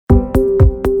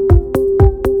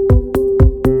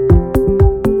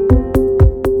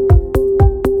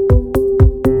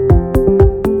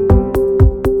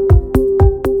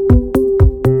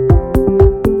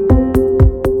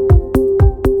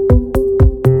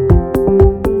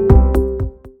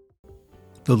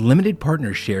The limited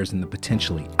partner shares in the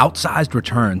potentially outsized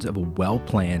returns of a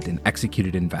well-planned and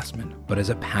executed investment, but as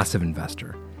a passive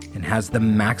investor, and has the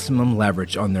maximum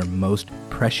leverage on their most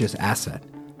precious asset,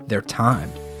 their time.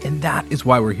 And that is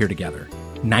why we're here together.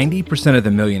 90% of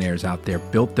the millionaires out there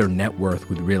built their net worth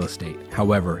with real estate.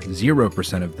 However,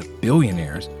 0% of the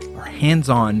billionaires are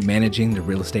hands-on managing the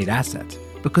real estate assets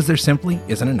because there simply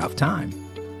isn't enough time.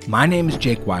 My name is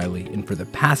Jake Wiley, and for the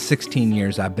past 16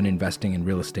 years, I've been investing in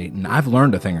real estate, and I've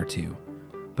learned a thing or two.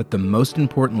 But the most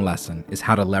important lesson is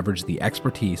how to leverage the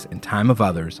expertise and time of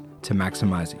others to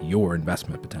maximize your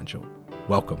investment potential.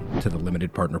 Welcome to the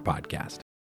Limited Partner Podcast.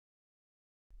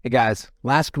 Hey guys,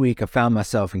 last week I found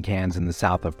myself in Cannes in the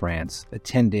south of France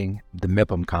attending the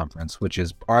MIPIM conference, which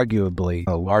is arguably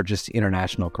the largest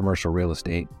international commercial real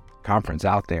estate conference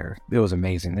out there. It was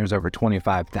amazing. There's over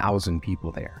 25,000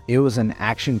 people there. It was an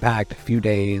action-packed few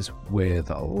days with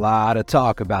a lot of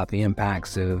talk about the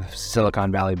impacts of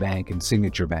Silicon Valley Bank and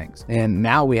signature banks. And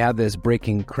now we have this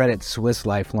breaking Credit Suisse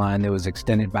lifeline that was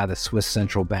extended by the Swiss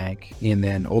Central Bank, and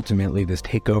then ultimately this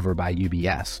takeover by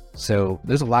UBS. So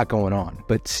there's a lot going on,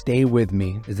 but stay with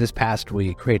me, as this past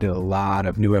week created a lot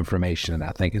of new information that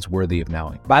I think is worthy of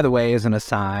knowing. By the way, as an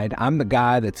aside, I'm the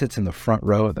guy that sits in the front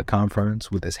row of the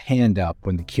conference with his hand up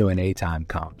when the Q&A time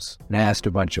comes, and I asked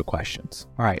a bunch of questions.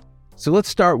 All right, so let's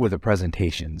start with the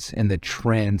presentations and the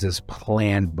trends as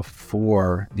planned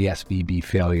before the SVB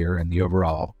failure, and the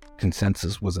overall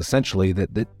consensus was essentially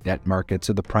that the debt markets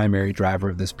are the primary driver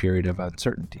of this period of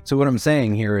uncertainty. So what I'm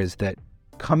saying here is that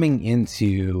coming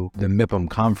into the MIPIM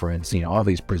conference, all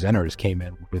these presenters came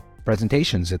in with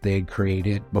presentations that they had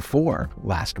created before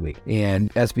last week.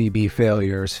 And SVB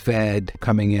failures, Fed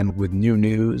coming in with new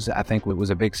news, I think it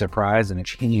was a big surprise, and it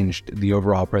changed the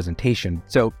overall presentation.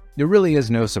 So there really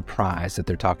is no surprise that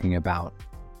they're talking about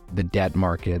the debt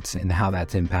markets and how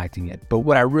that's impacting it. But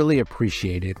what I really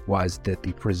appreciated was that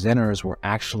the presenters were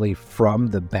actually from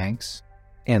the banks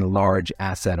and large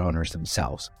asset owners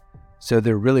themselves. So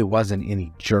there really wasn't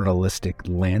any journalistic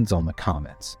lens on the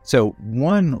comments. So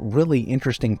one really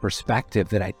interesting perspective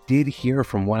that I did hear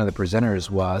from one of the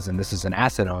presenters was, and this is an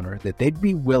asset owner, that they'd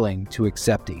be willing to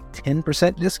accept a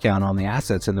 10% discount on the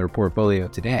assets in their portfolio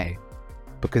today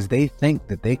because they think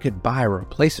that they could buy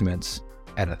replacements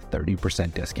at a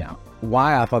 30% discount.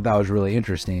 Why I thought that was really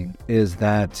interesting is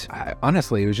that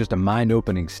honestly, it was just a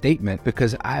mind-opening statement,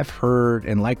 because I've heard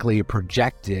and likely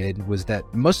projected was that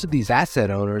most of these asset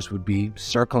owners would be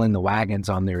circling the wagons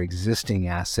on their existing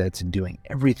assets and doing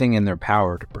everything in their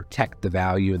power to protect the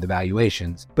value of the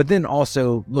valuations, but then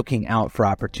also looking out for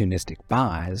opportunistic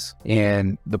buys.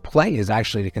 And the play is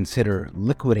actually to consider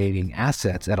liquidating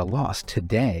assets at a loss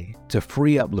today to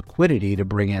free up liquidity to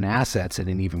bring in assets at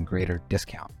an even greater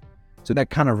discount. So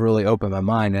that kind of really opened my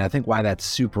mind, and I think why that's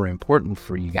super important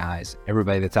for you guys,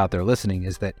 everybody that's out there listening,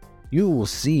 is that you will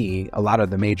see a lot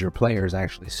of the major players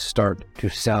actually start to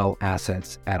sell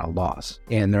assets at a loss.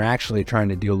 And they're actually trying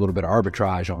to do a little bit of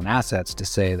arbitrage on assets to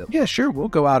say that, yeah, sure, we'll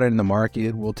go out in the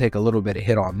market, we'll take a little bit of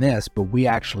hit on this, but we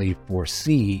actually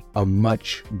foresee a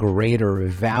much greater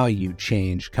value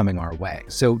change coming our way.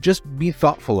 So just be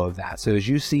thoughtful of that. So as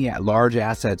you see large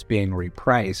assets being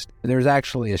repriced, there's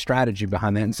actually a strategy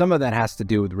behind that. And some of that has to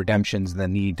do with redemptions, the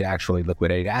need to actually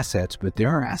liquidate assets. But there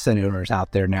are asset owners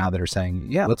out there now that are saying,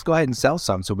 yeah, let's go ahead and sell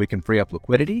some so we can free up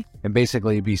liquidity and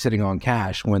basically be sitting on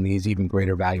cash when these even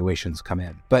greater valuations come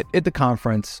in. But at the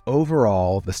conference,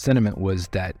 overall, the sentiment was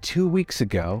that 2 weeks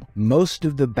ago, most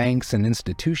of the banks and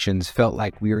institutions felt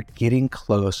like we were getting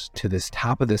close to this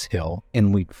top of this hill,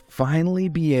 and we'd finally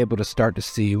be able to start to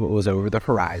see what was over the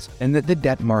horizon, and that the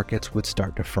debt markets would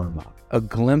start to firm up. A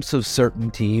glimpse of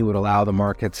certainty would allow the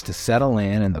markets to settle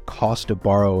in, and the cost of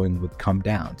borrowing would come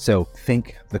down. So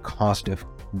think the cost of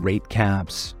rate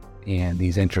caps and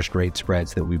these interest rate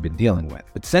spreads that we've been dealing with.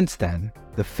 But since then,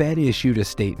 the Fed issued a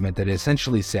statement that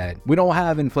essentially said, we don't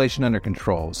have inflation under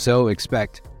control, so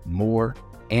expect more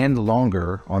and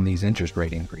longer on these interest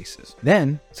rate increases.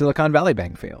 Then Silicon Valley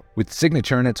Bank failed, with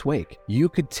Signature in its wake. You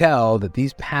could tell that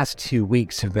these past 2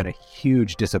 weeks have been a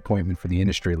huge disappointment for the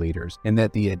industry leaders, and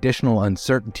that the additional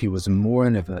uncertainty was more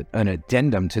of an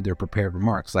addendum to their prepared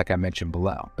remarks, like I mentioned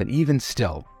below. But even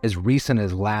still, as recent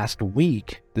as last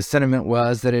week, the sentiment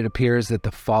was that it appears that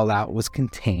the fallout was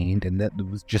contained and that it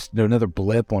was just another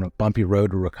blip on a bumpy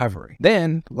road to recovery.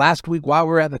 Then, last week while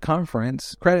we were at the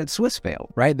conference, Credit Suisse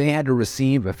failed, right? They had to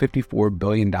receive a $54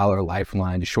 billion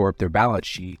lifeline to shore up their balance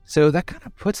sheet. So that kind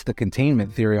of puts the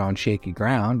containment theory on shaky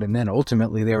ground, and then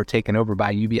ultimately they were taken over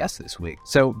by UBS this week.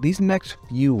 So these next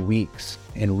few weeks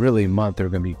and really month are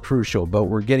going to be crucial, but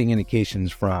we're getting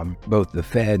indications from both the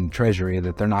Fed and Treasury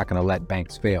that they're not going to let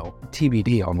banks fail.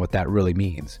 TBD on what that really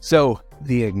means. means. So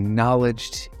the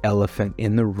acknowledged elephant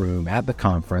in the room at the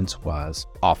conference was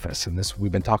office. And this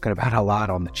we've been talking about a lot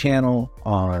on the channel,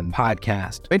 on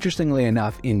podcast. Interestingly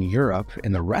enough, in Europe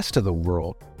and the rest of the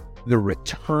world, the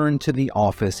return to the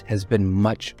office has been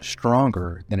much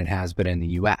stronger than it has been in the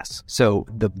US. So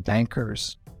the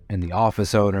bankers and the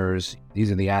office owners,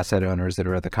 these are the asset owners that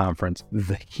are at the conference,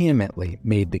 vehemently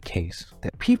made the case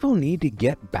that people need to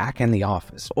get back in the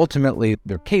office. Ultimately,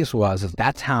 their case was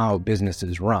that's how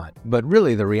businesses run. But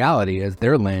really, the reality is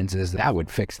their lens is that would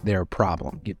fix their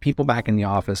problem. Get people back in the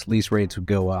office, lease rates would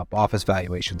go up, office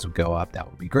valuations would go up, that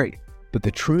would be great. But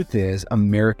the truth is,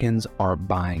 Americans aren't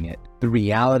buying it. The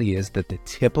reality is that the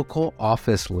typical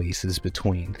office lease is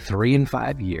between 3 and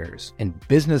 5 years, and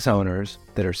business owners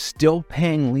that are still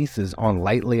paying leases on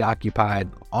lightly occupied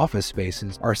office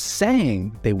spaces are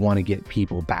saying they want to get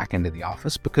people back into the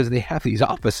office because they have these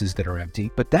offices that are empty.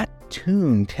 But that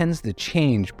tune tends to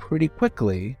change pretty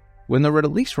quickly when the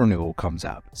lease renewal comes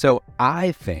up. So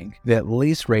I think that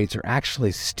lease rates are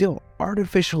actually still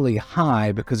artificially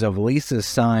high because of leases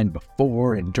signed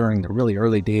before and during the really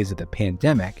early days of the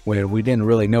pandemic when we didn't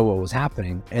really know what was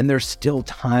happening. And there's still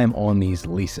time on these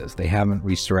leases. They haven't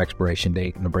reached their expiration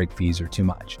date and the break fees are too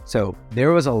much. So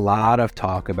there was a lot of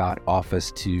talk about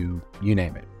office to, you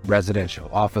name it, residential,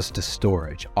 office to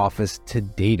storage, office to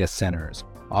data centers,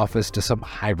 office to some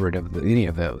hybrid of any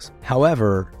of those.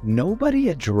 However, nobody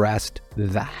addressed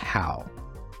the how.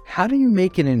 How do you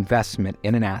make an investment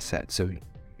in an asset? So you've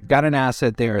got an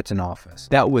asset there, it's an office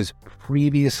that was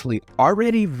previously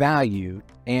already valued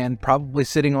and probably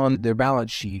sitting on their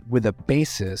balance sheet with a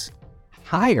basis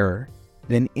higher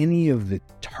than any of the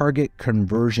target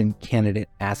conversion candidate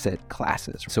asset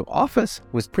classes. So office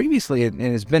was previously and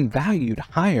has been valued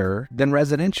higher than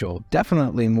residential,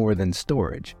 definitely more than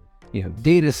storage.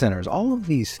 Data centers, all of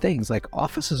these things, like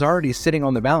office is already sitting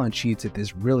on the balance sheets at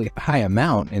this really high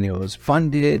amount and it was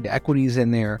funded, equities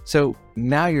in there. So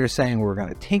now you're saying we're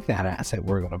going to take that asset,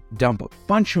 we're going to dump a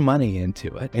bunch of money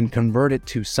into it and convert it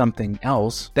to something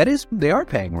else that is, they are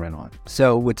paying rent on.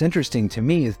 So what's interesting to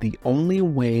me is the only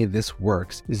way this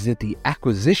works is that the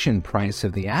acquisition price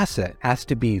of the asset has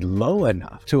to be low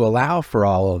enough to allow for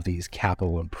all of these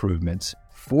capital improvements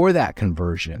for that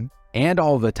conversion and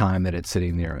all the time that it's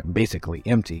sitting there basically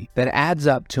empty, that adds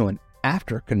up to an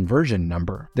after conversion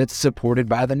number that's supported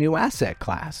by the new asset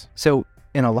class. So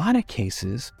in a lot of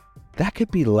cases, that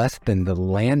could be less than the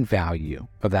land value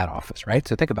of that office, right?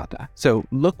 So think about that. So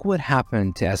look what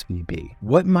happened to SVB.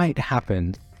 What might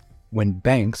happen when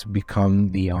banks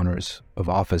become the owners of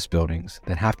office buildings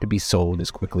that have to be sold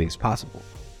as quickly as possible?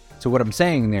 So what I'm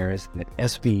saying there is that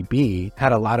SVB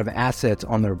had a lot of assets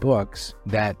on their books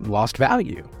that lost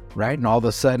value, right? And all of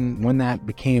a sudden, when that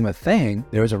became a thing,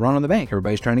 there was a run on the bank.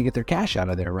 Everybody's trying to get their cash out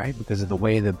of there, right? Because of the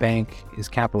way the bank is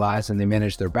capitalized and they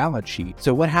manage their balance sheet.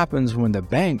 So what happens when the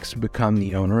banks become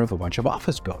the owner of a bunch of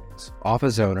office buildings?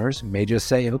 Office owners may just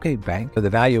say, okay, bank, the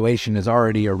valuation has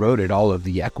already eroded all of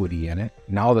the equity in it,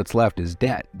 and all that's left is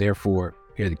debt. Therefore,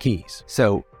 here are the keys.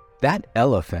 So that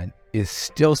elephant is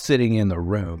still sitting in the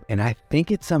room, and I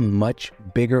think it's a much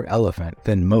bigger elephant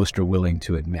than most are willing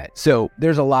to admit. So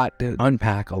there's a lot to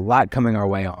unpack, a lot coming our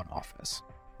way on office.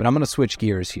 But I'm going to switch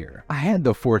gears here. I had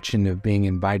the fortune of being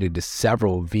invited to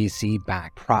several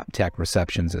VC-backed prop tech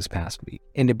receptions this past week,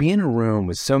 and to be in a room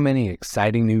with so many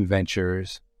exciting new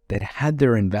ventures that had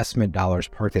their investment dollars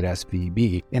parked at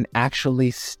SVB and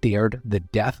actually stared the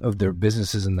death of their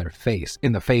businesses in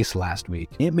the face last week.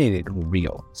 It made it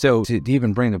real. So to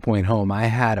even bring the point home, I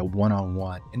had a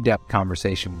one-on-one in-depth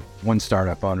conversation with one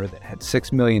startup owner that had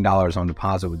 $6 million on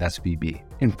deposit with SVB.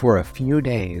 And for a few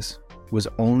days, was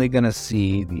only going to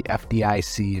see the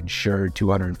FDIC insured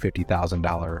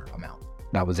 $250,000 amount.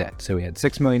 That was it. So he had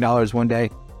 $6 million one day.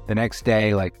 The next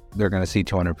day, they're going to see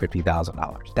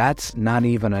 $250,000. That's not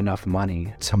even enough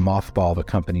money to mothball the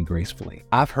company gracefully.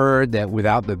 I've heard that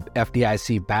without the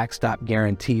FDIC backstop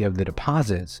guarantee of the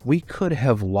deposits, we could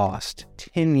have lost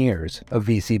 10 years of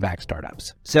VC-backed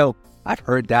startups. So I've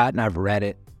heard that and I've read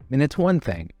it, and it's one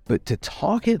thing. But to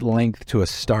talk at length to a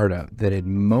startup that had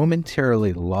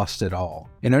momentarily lost it all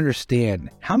and understand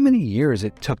how many years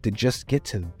it took to just get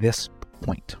to this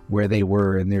point where they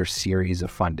were in their series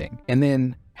of funding, and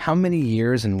then how many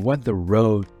years and what the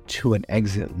road to an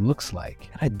exit looks like.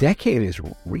 And a decade is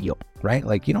real, right?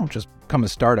 Like, you don't just become a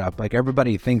startup. Like,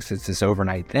 everybody thinks it's this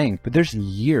overnight thing, but there's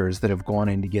years that have gone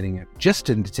into getting it just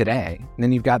into today. And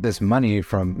then you've got this money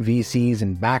from VCs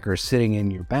and backers sitting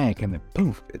in your bank, and then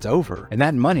poof, it's over. And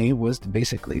that money was to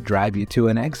basically drive you to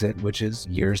an exit, which is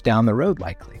years down the road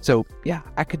likely. So yeah,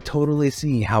 I could totally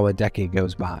see how a decade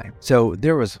goes by. So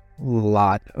there was a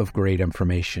lot of great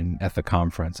information at the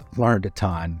conference. Learned a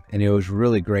ton, and it was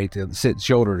really great to sit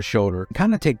shoulder to shoulder,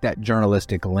 kind of take that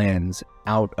journalistic lens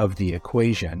out of the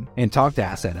equation and talk to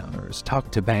asset owners,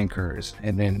 talk to bankers,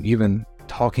 and then even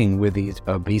talking with these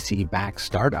VC-backed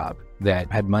startup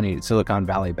that had money at Silicon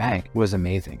Valley Bank was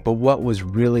amazing. But what was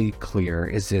really clear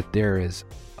is that there is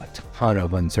a ton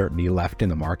of uncertainty left in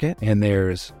the market, and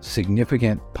there's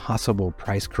significant possible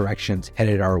price corrections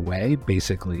headed our way.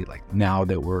 Basically, like, now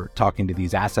that we're talking to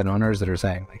these asset owners that are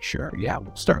saying, like, sure, yeah,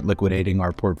 we'll start liquidating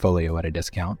our portfolio at a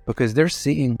discount, because they're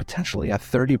seeing potentially a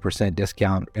 30%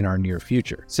 discount in our near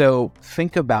future. So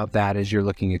think about that as you're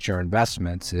looking at your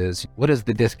investments. Is what is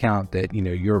the discount that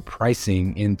you're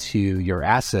pricing into your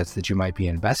assets that you might be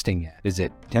investing in? Is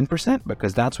it 10%?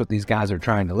 Because that's what these guys are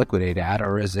trying to liquidate at,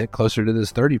 or is it closer to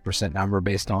this 30% number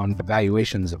based on the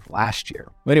valuations of last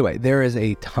year? But anyway, there is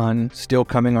a ton still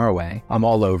coming our way. I'm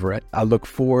all over it. I look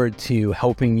forward to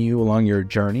helping you along your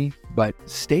journey, but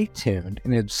stay tuned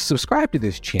and subscribe to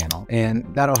this channel, and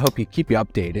that'll help you keep you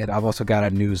updated. I've also got a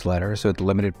newsletter. So at the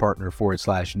Limited Partner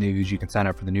 /news, you can sign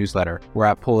up for the newsletter, where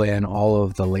I pull in all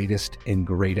of the latest and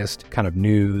greatest kind of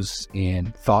news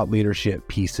and thought leadership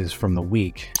pieces from the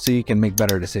week, so you can make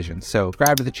better decisions. So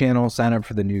subscribe to the channel, sign up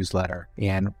for the newsletter,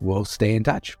 and we'll stay in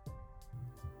touch.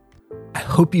 I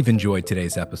hope you've enjoyed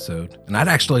today's episode, and I'd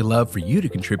actually love for you to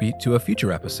contribute to a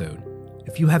future episode.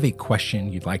 If you have a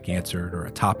question you'd like answered, or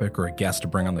a topic or a guest to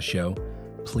bring on the show,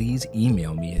 please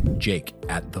email me at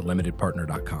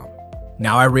jake@thelimitedpartner.com.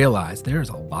 Now, I realize there's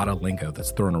a lot of lingo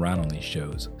that's thrown around on these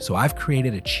shows, so I've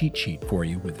created a cheat sheet for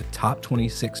you with the top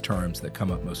 26 terms that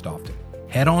come up most often.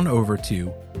 Head on over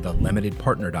to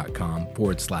thelimitedpartner.com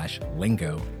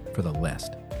 /lingo for the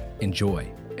list.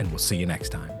 Enjoy, and we'll see you next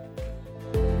time.